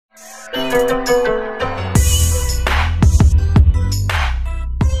Assalamualaikum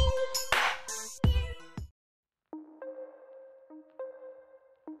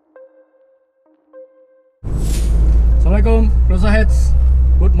Heads.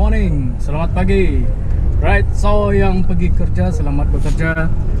 Good morning, selamat pagi. Right, so yang pergi kerja, selamat bekerja.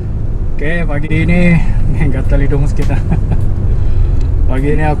 Okay, pagi ini gatal hidung sikit lah.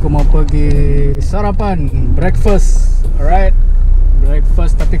 Pagi ini aku mau pergi sarapan, breakfast. Alright,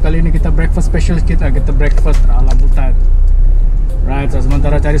 breakfast, tapi kali ini kita breakfast special sikit lah. Kita breakfast ala Hutan. Right, so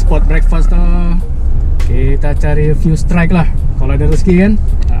sementara cari spot breakfast tu, kita cari a few strike lah. Kalau ada rezeki kan,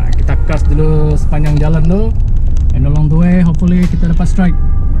 kita cast dulu sepanjang jalan tu. And along the way, hopefully kita dapat strike.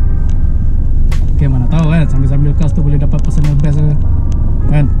 Okay, mana tahu kan, sambil-sambil cast tu boleh dapat personal best ke,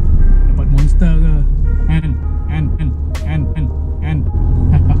 kan? Dapat monster ke, and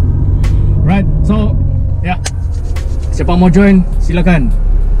right, so ya, siapa mau join silakan.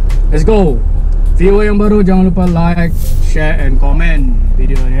 Let's go. Viewer yang baru jangan lupa like, share and comment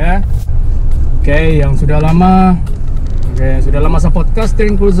video ni ya. Okay, yang sudah lama support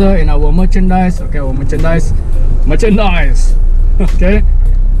casting Kruza in our merchandise. Okay, our merchandise. Okay,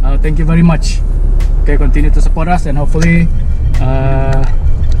 thank you very much. Okay, continue to support us and hopefully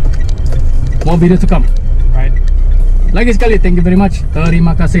more video to come. Right, lagi sekali thank you very much,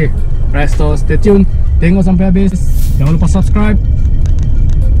 terima kasih. Right, so stay tune, tengok sampai habis, jangan lupa subscribe,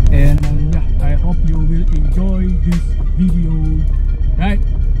 and yeah, I hope you will enjoy this video. Right,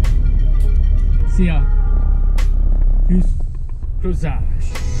 see ya. Peace. Kruza.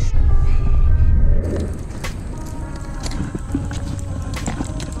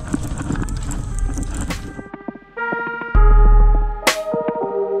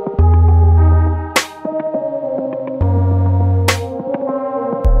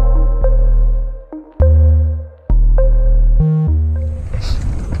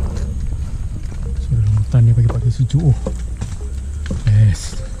 Hutan ni pagi-pagi sejuk. Oh.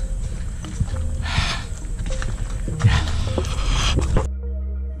 Yes. Ya.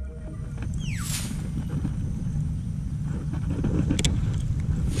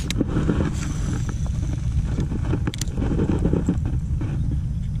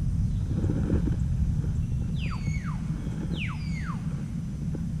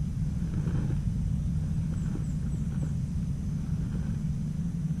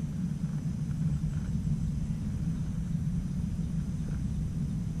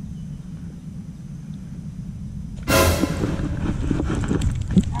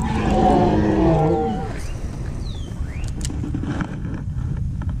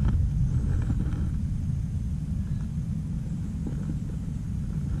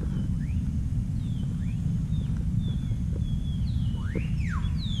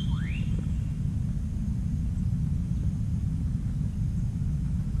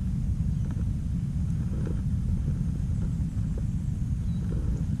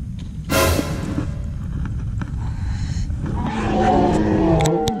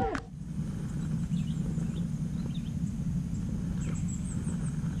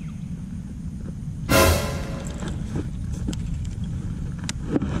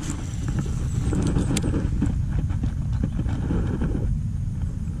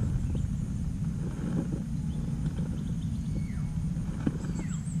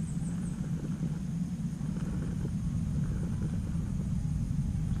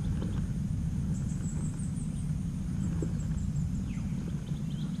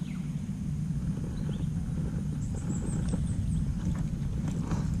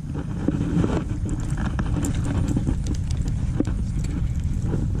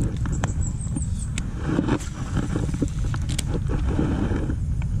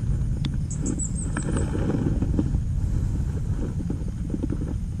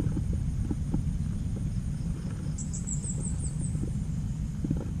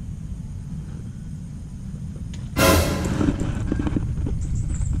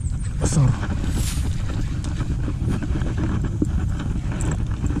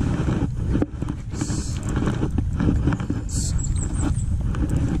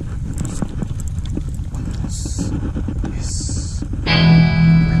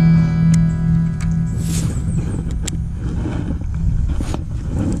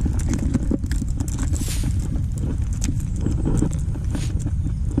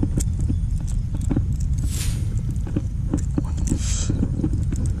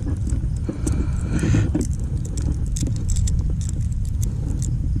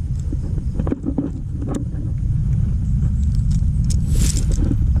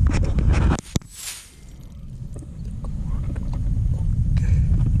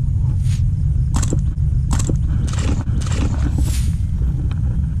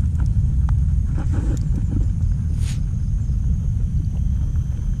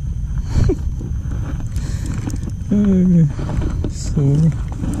 biasa.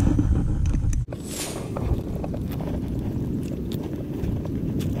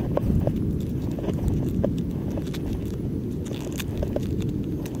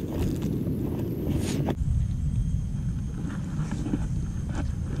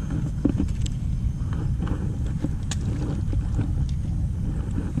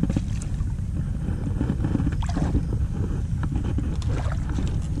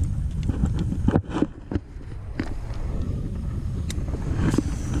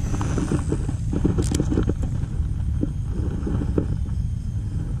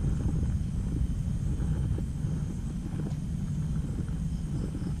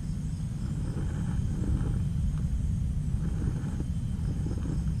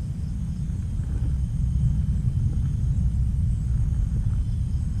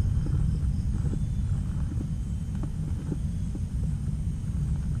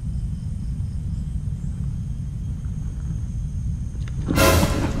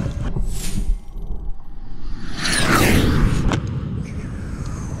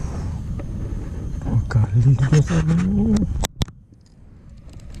 Biasa dulu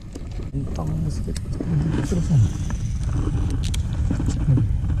bintang sikit terus sana.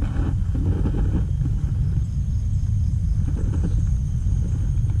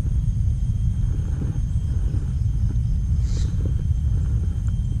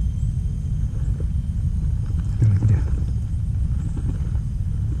 Lagi dia.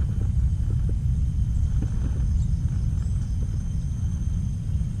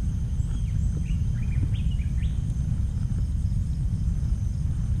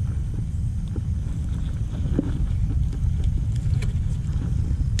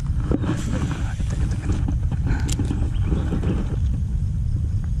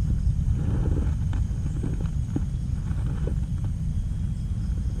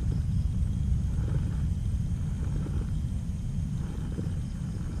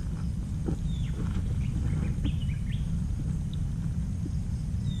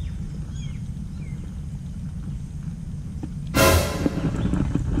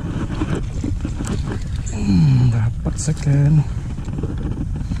 Dapat second.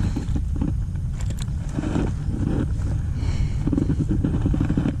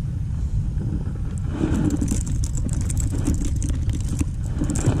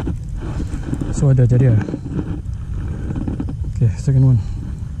 So ada jadi ya. Okay, second one.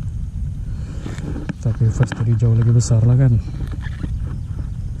 Tapi first tadi jauh lagi besar lah kan.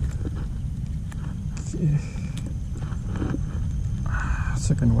 Okay.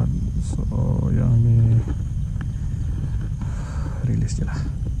 Second one. So yang ni release je lah.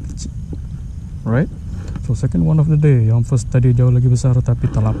 Alright. So second one of the day. Yang first tadi jauh lagi besar tapi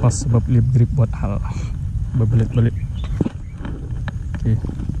terlepas sebab lip grip buat hal berbelit-belit. Okay.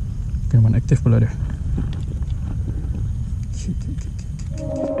 Memang aktif pula dia.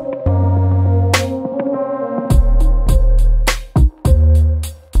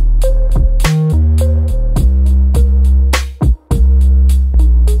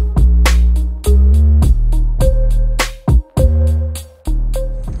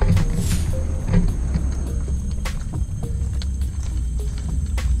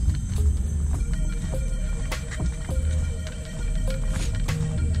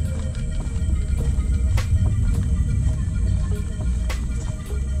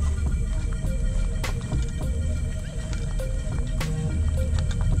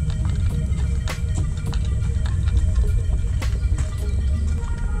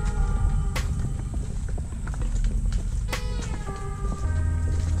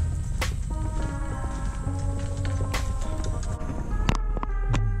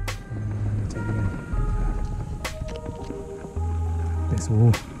 So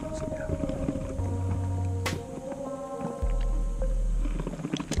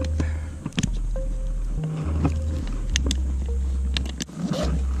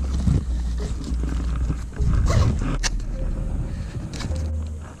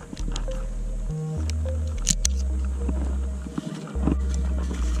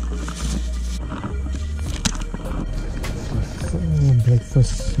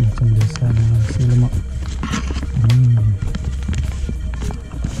breakfast macam biasa nasi lemak.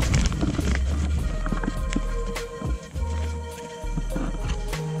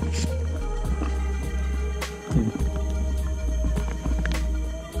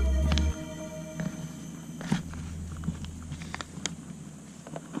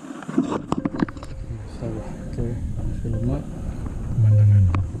 Okay, nasi lemak pemandangan.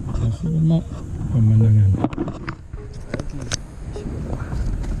 Nasi lemak pemandangan.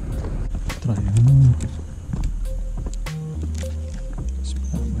 Try ini.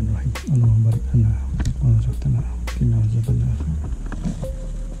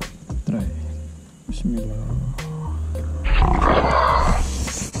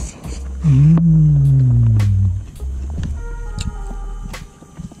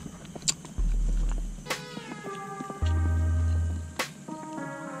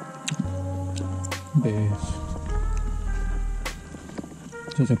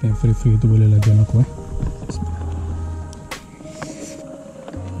 Siapa yang free itu boleh lajan aku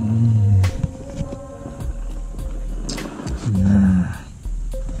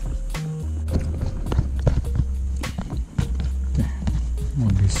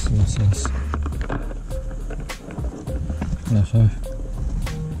habis selesai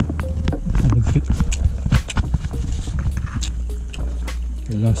ada fit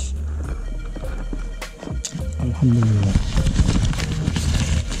jelas. Alhamdulillah.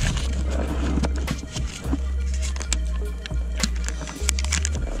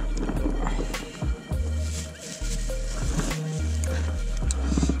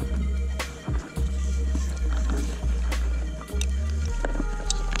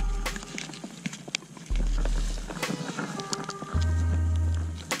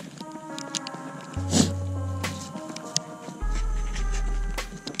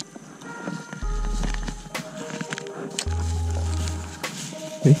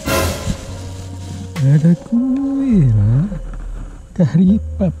 Ada kuih lah,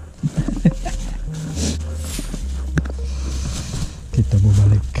 karipap. Kita mau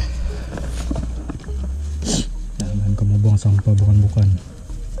balik. Jangan kamu buang sampah bukan.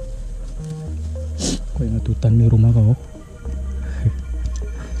 Kau ingat hutan di rumah kau?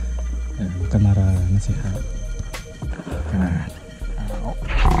 Bukan marah, nasihat.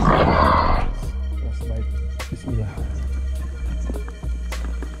 Baik, Bismillah.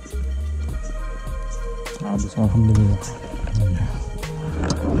 Habis alhamdulillah.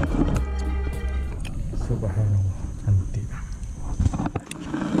 Subhanallah, cantik.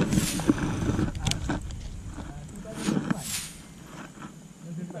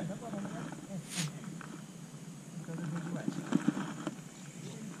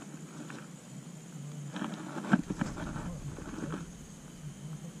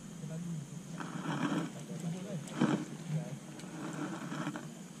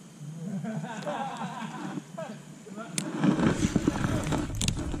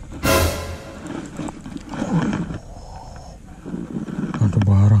 Ada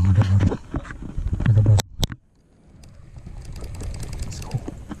barang.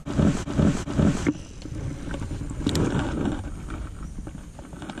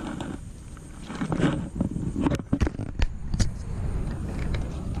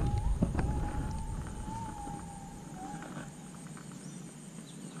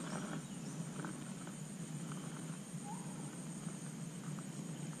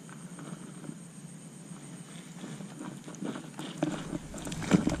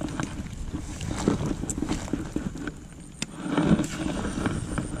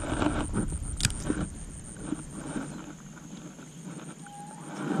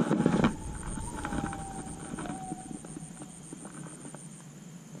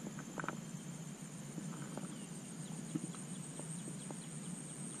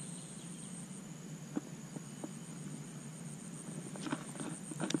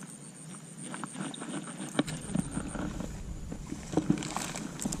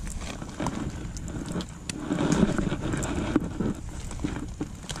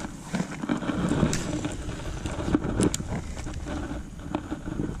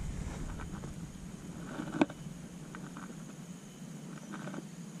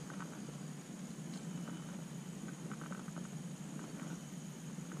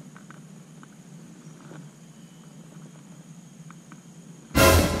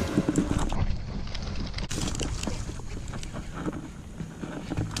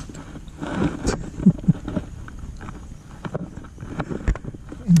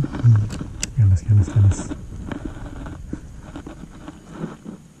 Ganas.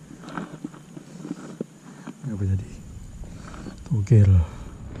 Apa jadi? Togel.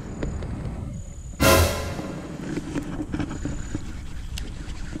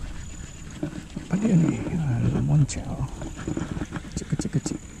 Apa dia nih? Ada moncel.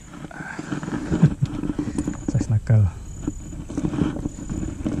 Kecil. Size nakal.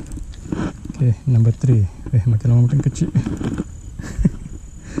 Oke, number 3. Makin lama makin kecil.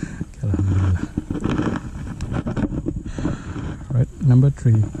 Alhamdulillah. Right, number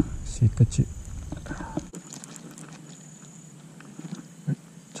 3, si kecil.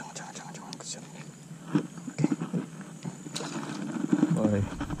 Jangan kesian. Oke. Bye.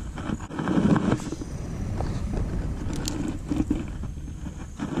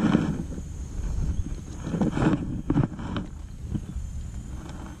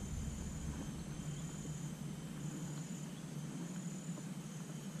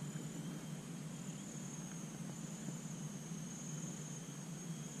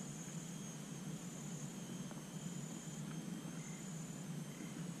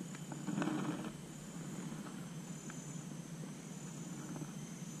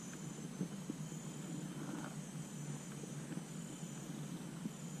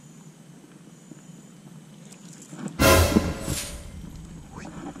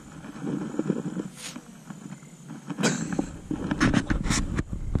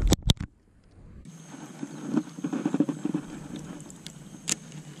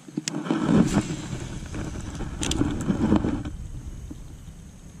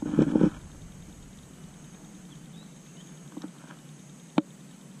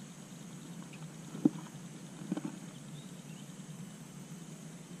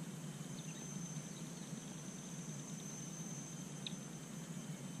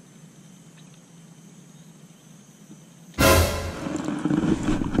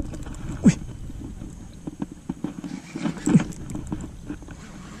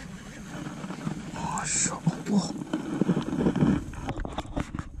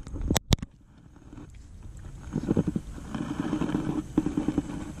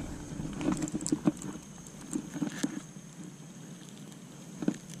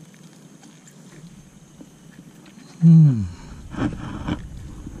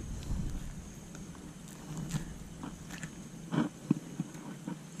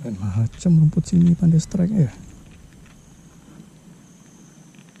 Dan macam rumput sini pandai strike ya.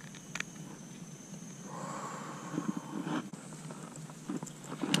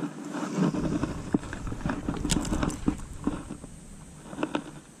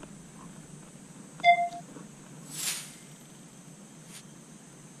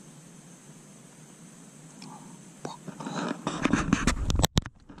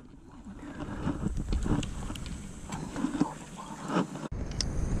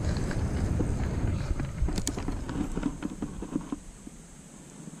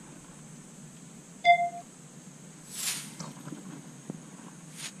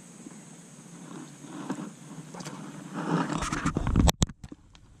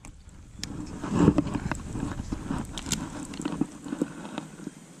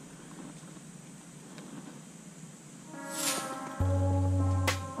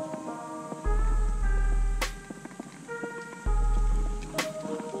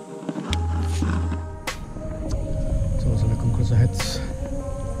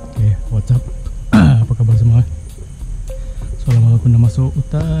 Okay, what's up? Apa khabar semua? So lama aku dah masuk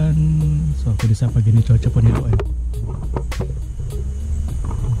hutan. So aku decide pagi ni cuaca pun elok kan.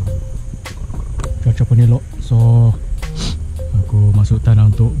 Cuaca pun elok. So aku masuk hutan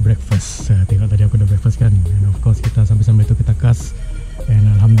untuk breakfast. Tengok tadi aku dah breakfast kan. And of course kita sambil-sambil tu kita kas. And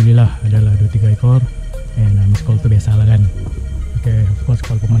Alhamdulillah adalah 2-3 ekor. And miss call tu biasalah kan. Okay, of course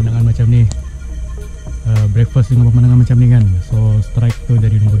kalau pemandangan macam ni, breakfast dengan pemandangan macam ni kan, so strike tu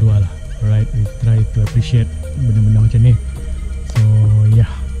jadi nombor 2 lah. Alright, we try to appreciate benda-benda macam ni. So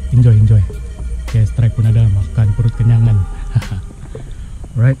yeah, enjoy. Okay, strike pun ada, makan perut kenyangan.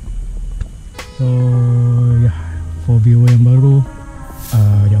 Alright, so yeah, for viewer yang baru,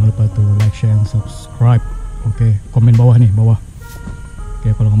 jangan lupa tu like, share and subscribe. Okay, komen bawah ni, bawah.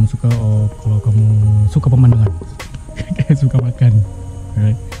 Okay, kalau kamu suka, kalau kamu suka pemandangan, suka makan.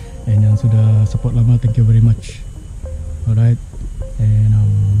 Alright, and yang sudah support lama, thank you very much. Alright, and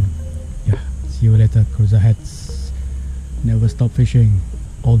yeah, see you later, Kruza heads. Never stop fishing,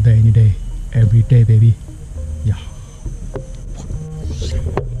 all day, any day, every day, baby.